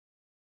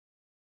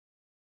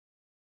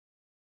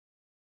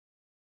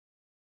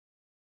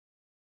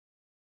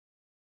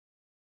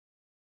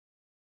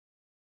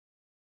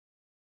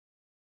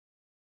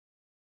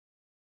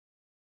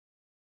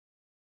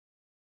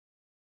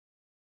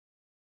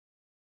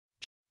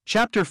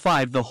Chapter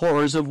 5: The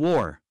Horrors of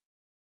War.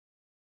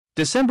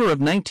 December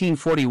of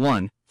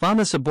 1941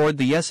 found us aboard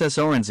the SS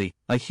Orensee,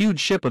 a huge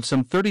ship of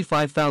some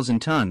 35,000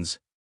 tons.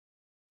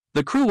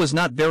 The crew was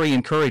not very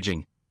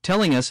encouraging,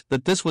 telling us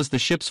that this was the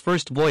ship's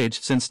first voyage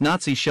since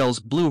Nazi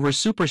shells blew her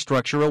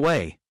superstructure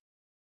away.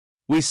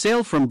 We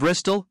sailed from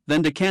Bristol,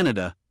 then to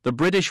Canada, the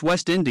British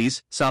West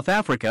Indies, South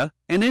Africa,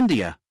 and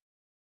India.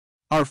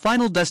 Our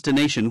final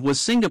destination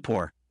was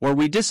Singapore, where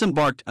we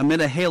disembarked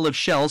amid a hail of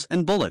shells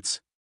and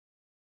bullets.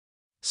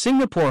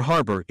 Singapore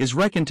Harbor is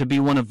reckoned to be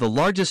one of the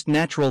largest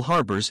natural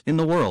harbors in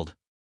the world.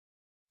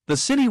 The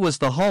city was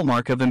the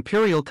hallmark of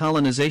imperial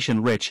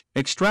colonization, rich,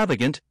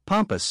 extravagant,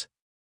 pompous.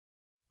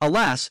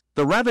 Alas,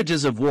 the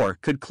ravages of war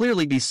could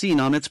clearly be seen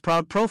on its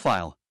proud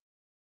profile.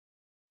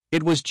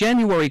 It was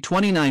January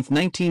 29,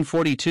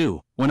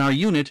 1942, when our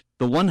unit,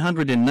 the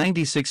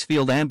 196th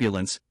Field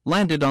Ambulance,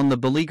 landed on the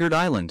beleaguered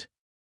island.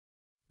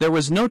 There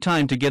was no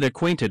time to get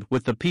acquainted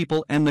with the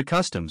people and the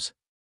customs.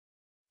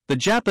 The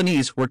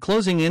Japanese were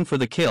closing in for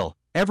the kill.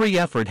 Every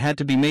effort had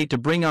to be made to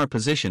bring our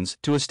positions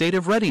to a state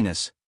of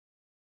readiness.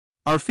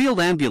 Our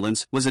field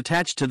ambulance was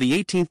attached to the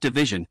 18th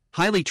Division,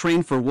 highly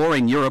trained for war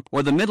in Europe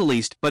or the Middle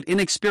East but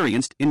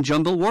inexperienced in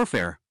jungle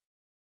warfare.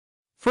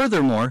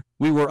 Furthermore,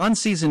 we were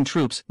unseasoned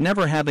troops,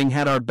 never having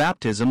had our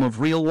baptism of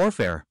real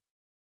warfare.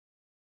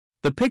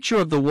 The picture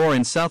of the war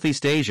in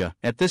Southeast Asia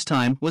at this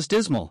time was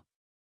dismal.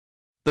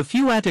 The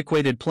few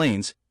antiquated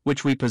planes,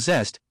 which we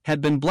possessed,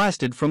 had been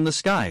blasted from the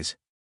skies.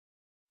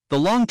 The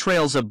long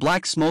trails of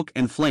black smoke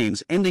and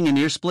flames ending in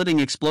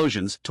ear-splitting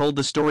explosions told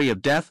the story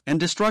of death and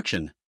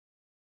destruction.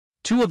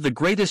 Two of the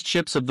greatest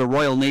ships of the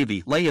Royal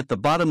Navy lay at the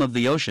bottom of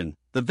the ocean,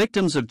 the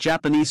victims of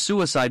Japanese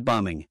suicide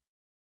bombing.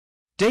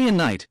 Day and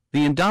night,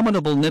 the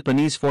indomitable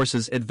Nipponese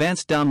forces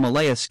advanced down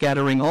Malaya,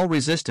 scattering all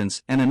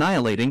resistance and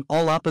annihilating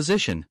all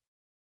opposition.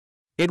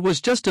 It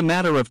was just a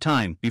matter of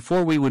time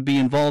before we would be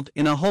involved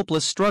in a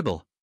hopeless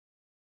struggle.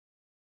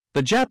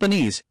 The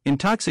Japanese,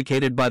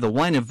 intoxicated by the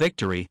wine of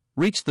victory,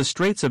 reached the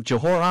Straits of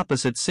Johor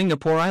opposite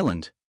Singapore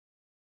Island.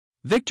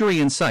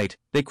 Victory in sight,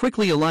 they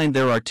quickly aligned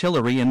their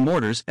artillery and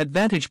mortars at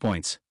vantage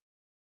points.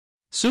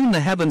 Soon the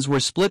heavens were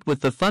split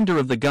with the thunder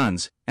of the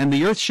guns, and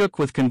the earth shook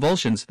with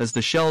convulsions as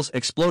the shells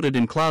exploded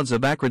in clouds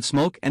of acrid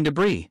smoke and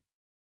debris.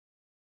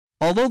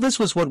 Although this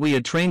was what we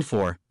had trained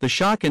for, the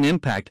shock and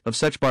impact of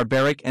such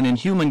barbaric and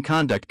inhuman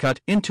conduct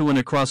cut into and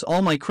across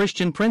all my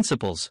Christian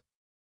principles.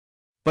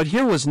 But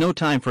here was no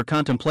time for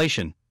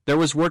contemplation, there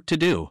was work to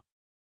do.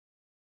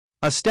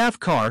 A staff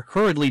car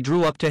hurriedly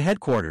drew up to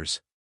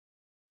headquarters.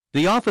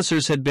 The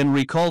officers had been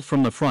recalled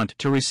from the front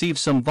to receive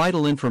some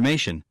vital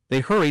information.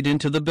 They hurried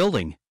into the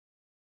building.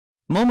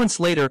 Moments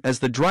later, as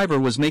the driver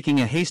was making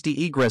a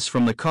hasty egress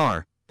from the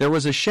car, there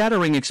was a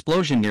shattering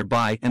explosion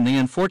nearby and the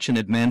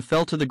unfortunate man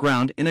fell to the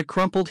ground in a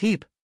crumpled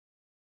heap.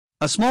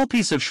 A small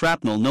piece of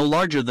shrapnel no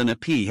larger than a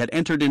pea had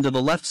entered into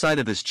the left side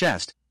of his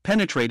chest,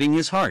 penetrating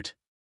his heart.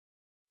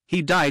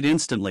 He died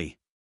instantly.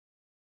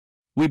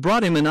 We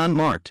brought him in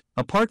unmarked,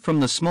 apart from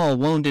the small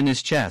wound in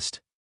his chest.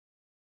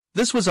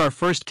 This was our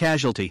first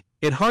casualty.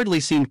 It hardly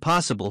seemed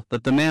possible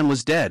that the man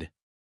was dead.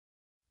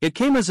 It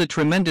came as a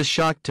tremendous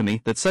shock to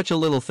me that such a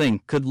little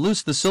thing could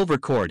loose the silver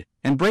cord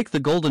and break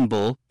the golden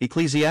bull,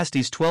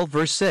 Ecclesiastes 12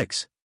 verse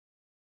 6.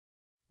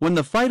 When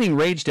the fighting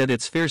raged at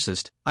its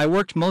fiercest, I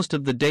worked most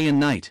of the day and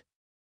night.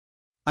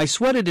 I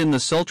sweated in the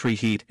sultry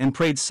heat and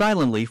prayed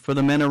silently for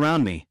the men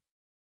around me.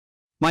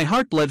 My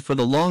heart bled for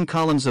the long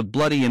columns of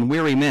bloody and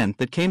weary men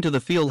that came to the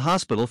field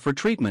hospital for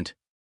treatment.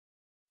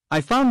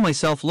 I found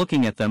myself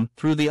looking at them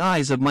through the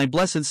eyes of my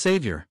blessed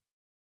Savior.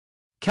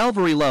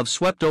 Calvary love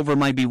swept over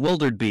my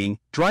bewildered being,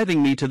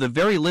 driving me to the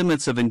very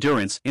limits of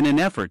endurance in an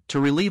effort to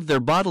relieve their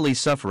bodily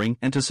suffering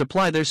and to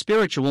supply their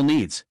spiritual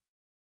needs.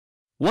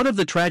 One of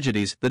the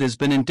tragedies that has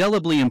been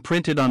indelibly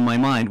imprinted on my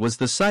mind was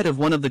the sight of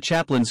one of the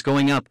chaplains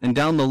going up and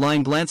down the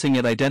line glancing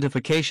at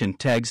identification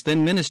tags,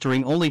 then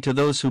ministering only to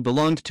those who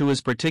belonged to his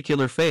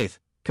particular faith,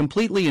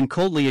 completely and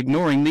coldly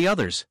ignoring the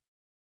others.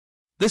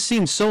 This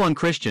seemed so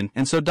unchristian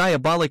and so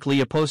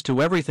diabolically opposed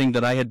to everything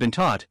that I had been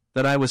taught,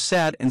 that I was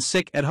sad and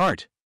sick at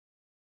heart.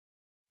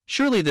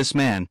 Surely this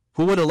man,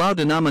 who would allow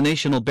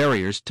denominational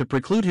barriers to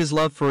preclude his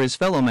love for his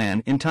fellow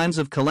man in times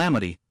of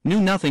calamity, knew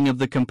nothing of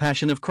the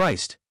compassion of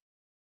Christ.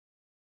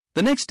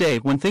 The next day,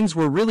 when things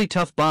were really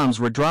tough, bombs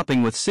were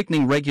dropping with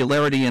sickening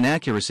regularity and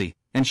accuracy,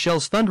 and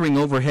shells thundering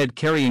overhead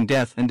carrying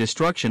death and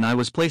destruction, I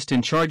was placed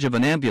in charge of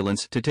an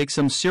ambulance to take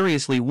some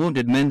seriously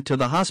wounded men to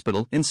the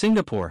hospital in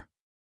Singapore.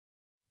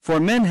 4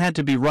 men had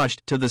to be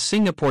rushed to the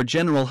Singapore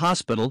General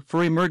Hospital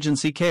for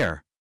emergency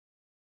care.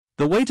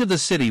 The way to the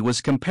city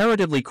was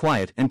comparatively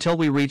quiet until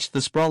we reached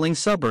the sprawling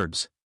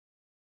suburbs.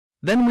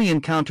 Then we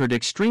encountered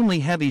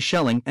extremely heavy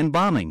shelling and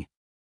bombing.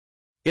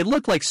 It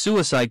looked like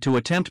suicide to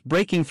attempt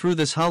breaking through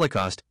this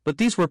holocaust, but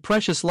these were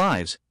precious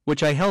lives,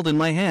 which I held in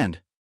my hand.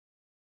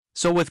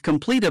 So with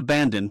complete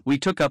abandon we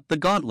took up the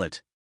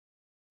gauntlet.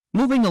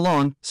 Moving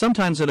along,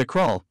 sometimes at a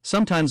crawl,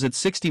 sometimes at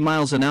 60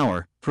 miles an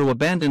hour, through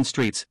abandoned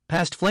streets,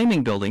 past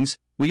flaming buildings,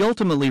 we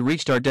ultimately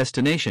reached our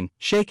destination,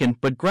 shaken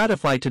but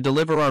gratified to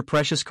deliver our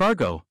precious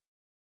cargo.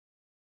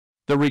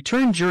 The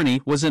return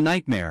journey was a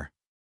nightmare.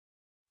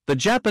 The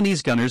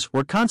Japanese gunners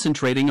were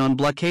concentrating on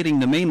blockading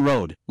the main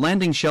road,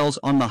 landing shells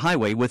on the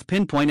highway with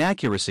pinpoint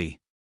accuracy.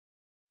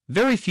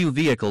 Very few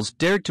vehicles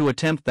dared to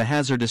attempt the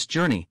hazardous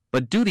journey,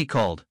 but duty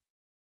called.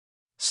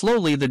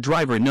 Slowly the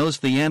driver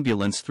nosed the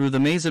ambulance through the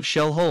maze of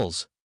shell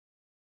holes.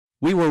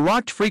 We were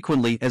rocked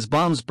frequently as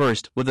bombs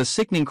burst with a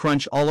sickening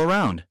crunch all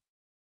around.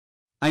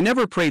 I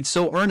never prayed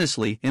so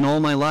earnestly in all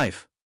my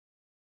life.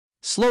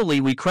 Slowly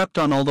we crept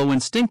on, although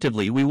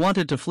instinctively we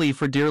wanted to flee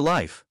for dear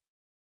life.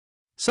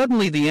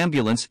 Suddenly the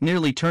ambulance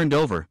nearly turned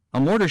over. A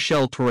mortar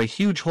shell tore a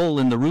huge hole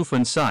in the roof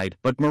inside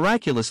but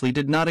miraculously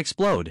did not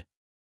explode.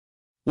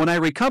 When I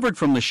recovered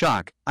from the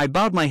shock, I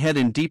bowed my head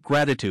in deep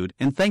gratitude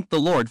and thanked the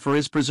Lord for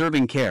His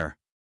preserving care.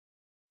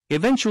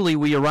 Eventually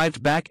we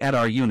arrived back at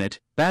our unit,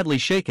 badly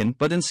shaken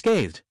but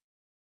unscathed.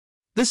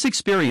 This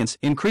experience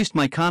increased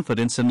my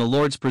confidence in the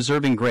Lord's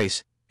preserving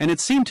grace, and it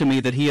seemed to me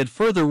that He had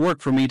further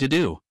work for me to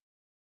do.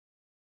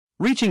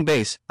 Reaching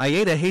base, I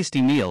ate a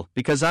hasty meal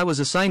because I was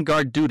assigned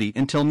guard duty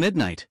until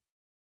midnight.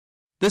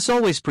 This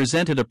always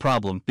presented a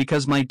problem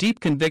because my deep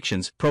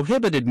convictions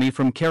prohibited me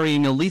from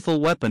carrying a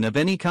lethal weapon of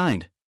any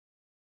kind.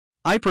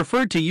 I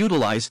preferred to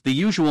utilize the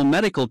usual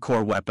medical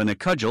corps weapon, a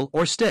cudgel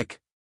or stick.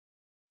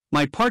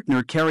 My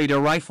partner carried a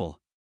rifle.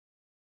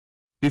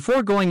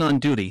 Before going on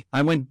duty,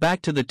 I went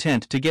back to the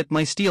tent to get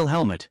my steel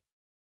helmet.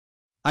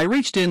 I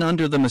reached in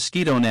under the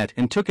mosquito net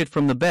and took it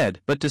from the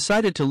bed, but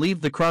decided to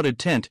leave the crowded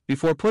tent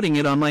before putting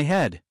it on my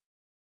head.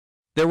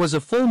 There was a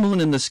full moon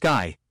in the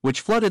sky,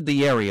 which flooded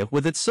the area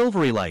with its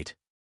silvery light.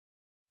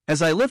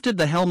 As I lifted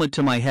the helmet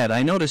to my head,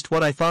 I noticed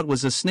what I thought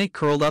was a snake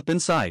curled up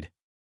inside.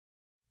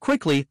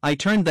 Quickly, I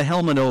turned the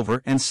helmet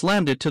over and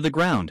slammed it to the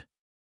ground.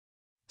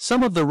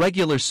 Some of the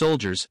regular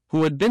soldiers,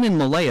 who had been in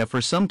Malaya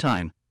for some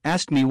time,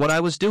 asked me what I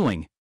was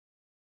doing.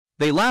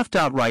 They laughed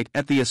outright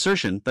at the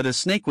assertion that a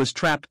snake was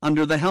trapped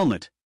under the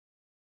helmet.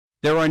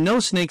 "There are no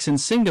snakes in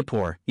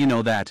Singapore, you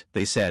know that,"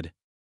 they said.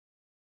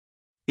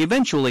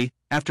 Eventually,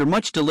 after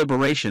much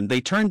deliberation,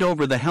 they turned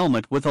over the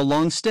helmet with a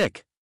long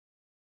stick.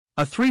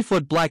 A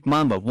 3-foot black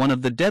mamba, one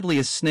of the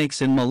deadliest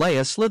snakes in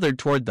Malaya, slithered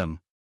toward them.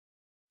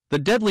 The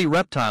deadly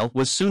reptile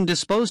was soon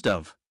disposed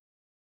of.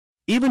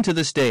 Even to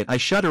this day I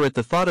shudder at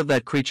the thought of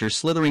that creature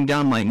slithering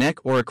down my neck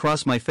or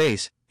across my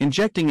face,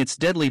 injecting its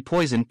deadly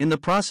poison in the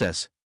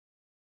process.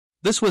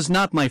 This was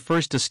not my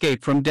first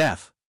escape from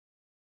death.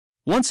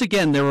 Once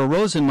again there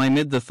arose in my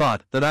mid the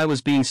thought that I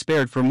was being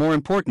spared for more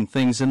important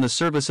things in the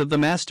service of the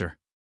Master.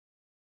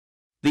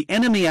 The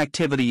enemy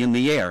activity in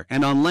the air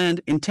and on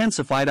land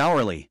intensified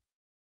hourly.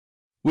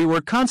 We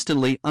were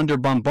constantly under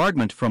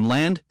bombardment from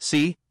land,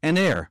 sea, and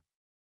air.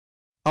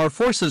 Our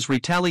forces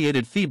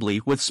retaliated feebly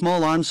with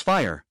small arms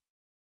fire.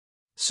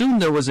 Soon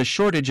there was a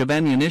shortage of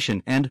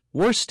ammunition and,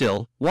 worse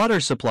still, water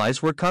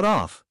supplies were cut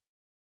off.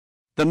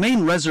 The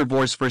main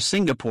reservoirs for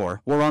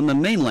Singapore were on the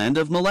mainland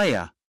of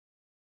Malaya.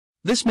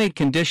 This made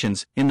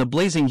conditions, in the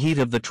blazing heat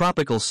of the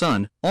tropical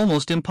sun,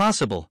 almost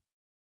impossible.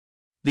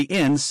 The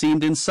end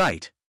seemed in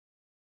sight.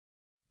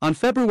 On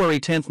February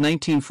 10,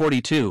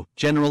 1942,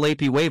 General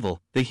A.P.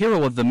 Wavell, the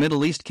hero of the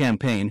Middle East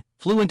campaign,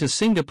 flew into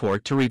Singapore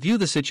to review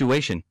the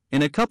situation.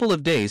 In a couple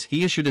of days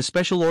he issued a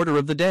special order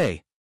of the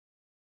day.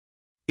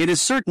 "It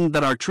is certain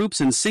that our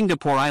troops in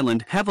Singapore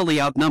Island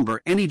heavily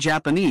outnumber any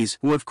Japanese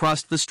who have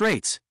crossed the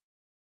straits.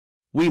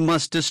 We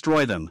must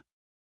destroy them.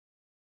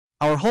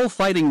 Our whole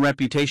fighting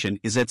reputation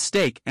is at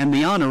stake and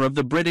the honor of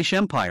the British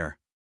Empire.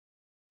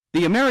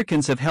 The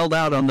Americans have held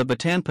out on the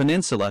Bataan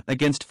Peninsula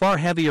against far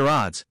heavier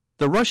odds.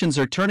 The Russians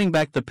are turning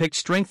back the picked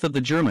strength of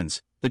the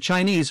Germans. The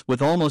Chinese,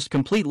 with almost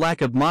complete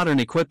lack of modern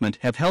equipment,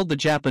 have held the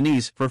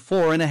Japanese for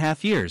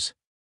 4.5 years.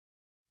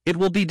 It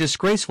will be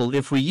disgraceful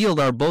if we yield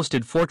our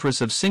boasted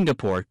fortress of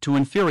Singapore to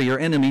inferior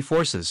enemy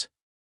forces.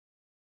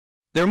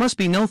 There must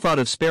be no thought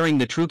of sparing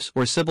the troops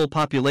or civil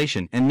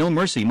population, and no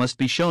mercy must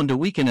be shown to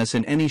weaken us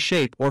in any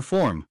shape or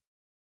form.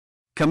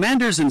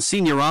 Commanders and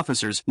senior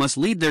officers must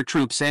lead their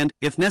troops and,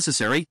 if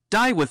necessary,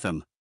 die with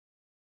them.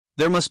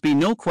 There must be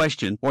no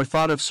question or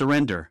thought of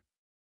surrender.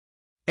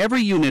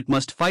 Every unit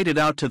must fight it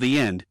out to the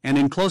end and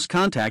in close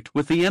contact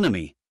with the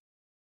enemy.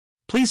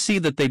 Please see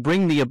that they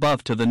bring the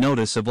above to the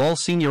notice of all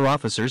senior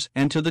officers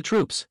and to the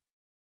troops.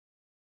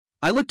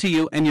 I look to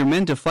you and your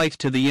men to fight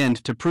to the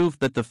end to prove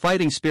that the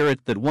fighting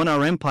spirit that won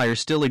our empire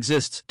still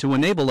exists, to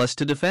enable us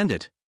to defend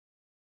it."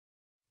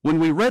 When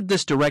we read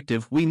this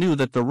directive, we knew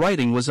that the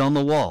writing was on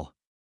the wall.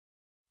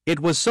 It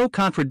was so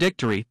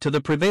contradictory to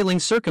the prevailing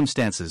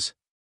circumstances.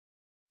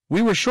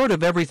 We were short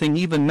of everything,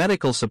 even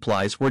medical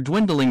supplies were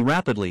dwindling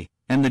rapidly,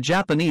 and the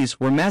Japanese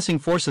were massing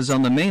forces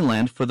on the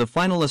mainland for the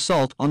final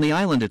assault on the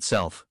island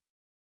itself.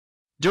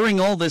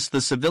 During all this,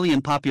 the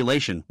civilian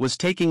population was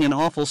taking an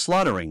awful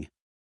slaughtering.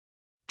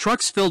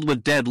 Trucks filled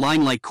with dead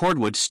lying like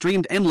cordwood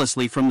streamed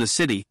endlessly from the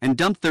city and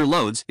dumped their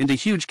loads into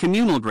huge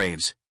communal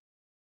graves.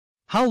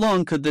 How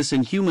long could this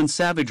inhuman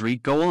savagery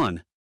go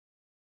on?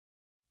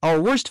 Our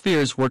worst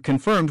fears were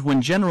confirmed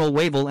when General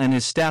Wavell and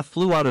his staff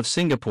flew out of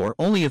Singapore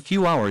only a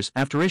few hours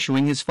after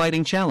issuing his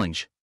fighting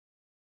challenge.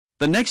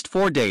 The next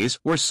 4 days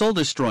were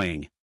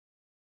soul-destroying.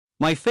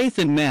 My faith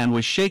in man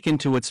was shaken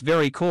to its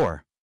very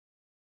core.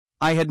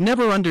 I had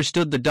never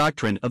understood the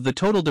doctrine of the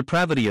total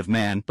depravity of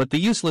man, but the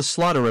useless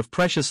slaughter of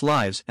precious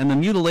lives and the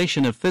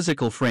mutilation of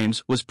physical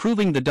frames was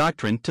proving the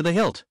doctrine to the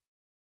hilt.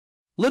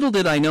 Little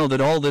did I know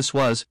that all this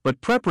was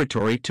but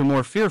preparatory to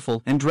more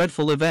fearful and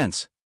dreadful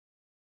events.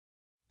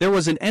 There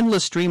was an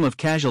endless stream of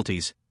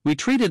casualties. We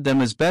treated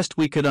them as best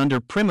we could under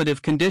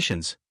primitive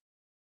conditions.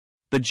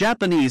 The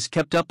Japanese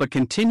kept up a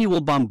continual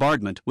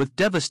bombardment with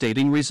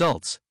devastating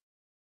results.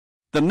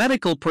 The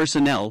medical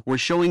personnel were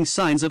showing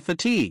signs of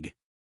fatigue.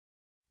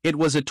 It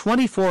was a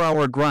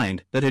 24-hour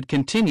grind that had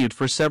continued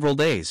for several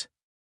days.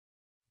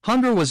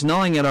 Hunger was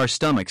gnawing at our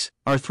stomachs,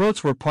 our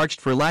throats were parched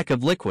for lack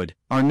of liquid,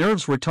 our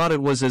nerves were taut.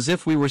 It was as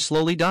if we were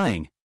slowly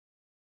dying.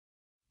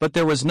 But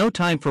there was no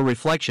time for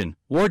reflection.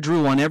 War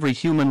drew on every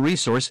human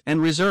resource and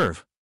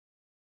reserve.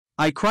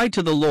 I cried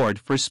to the Lord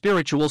for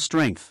spiritual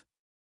strength.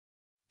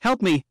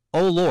 "Help me,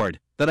 O Lord,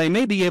 that I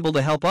may be able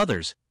to help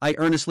others," I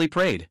earnestly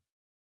prayed.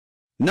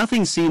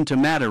 Nothing seemed to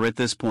matter at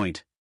this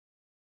point.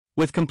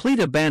 With complete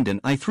abandon,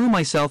 I threw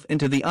myself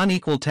into the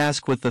unequal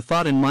task with the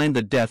thought in mind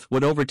that death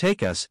would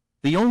overtake us,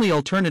 the only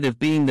alternative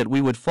being that we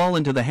would fall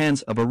into the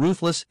hands of a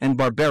ruthless and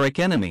barbaric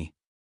enemy.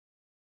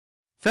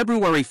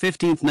 February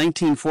 15,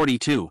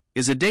 1942,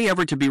 is a day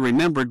ever to be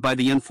remembered by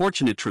the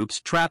unfortunate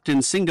troops trapped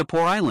in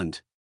Singapore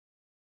Island.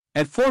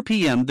 At 4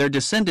 p.m. there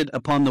descended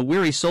upon the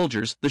weary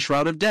soldiers the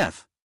shroud of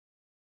death.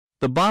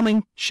 The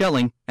bombing,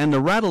 shelling, and the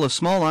rattle of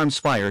small arms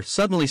fire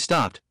suddenly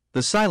stopped.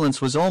 The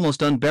silence was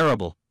almost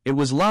unbearable. It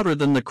was louder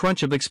than the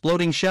crunch of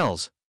exploding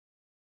shells.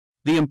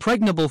 The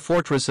impregnable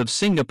fortress of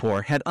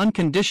Singapore had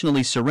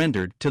unconditionally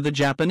surrendered to the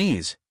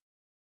Japanese.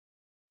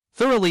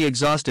 Thoroughly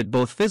exhausted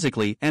both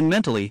physically and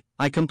mentally,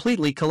 I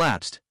completely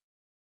collapsed.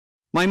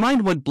 My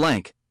mind went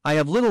blank. I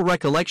have little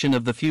recollection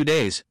of the few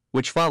days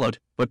which followed,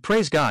 but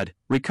praise God,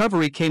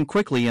 recovery came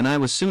quickly and I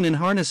was soon in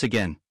harness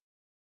again.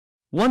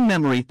 One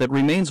memory that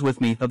remains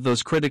with me of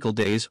those critical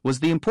days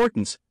was the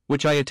importance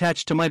which I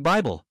attached to my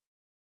Bible.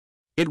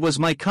 It was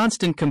my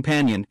constant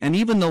companion, and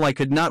even though I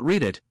could not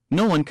read it,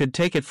 no one could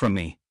take it from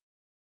me.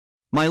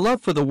 My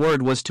love for the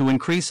Word was to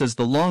increase as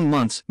the long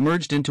months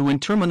merged into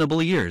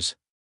interminable years.